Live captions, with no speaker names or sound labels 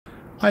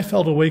I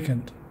felt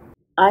awakened.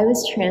 I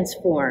was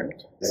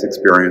transformed. This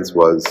experience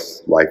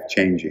was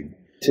life-changing.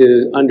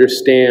 To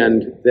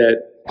understand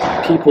that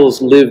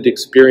people's lived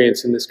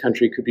experience in this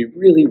country could be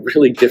really,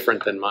 really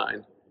different than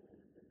mine.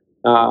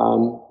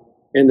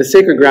 And the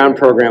Sacred Ground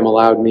program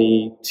allowed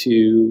me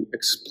to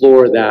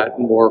explore that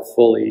more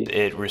fully.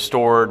 It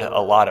restored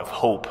a lot of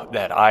hope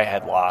that I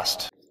had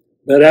lost.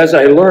 But as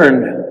I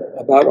learned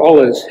about all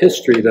this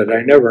history that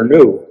I never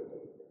knew,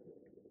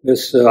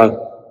 this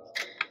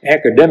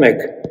academic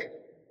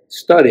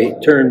study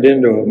turned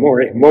into a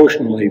more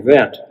emotional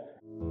event.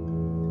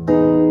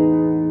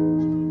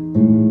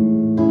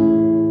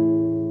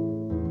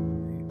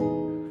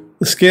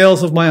 The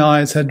scales of my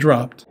eyes had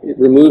dropped. It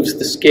removes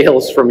the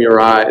scales from your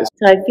eyes.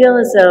 So I feel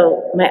as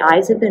though my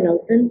eyes have been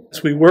opened.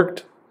 As we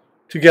worked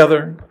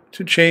together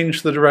to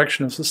change the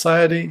direction of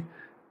society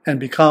and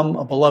become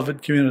a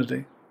beloved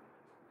community.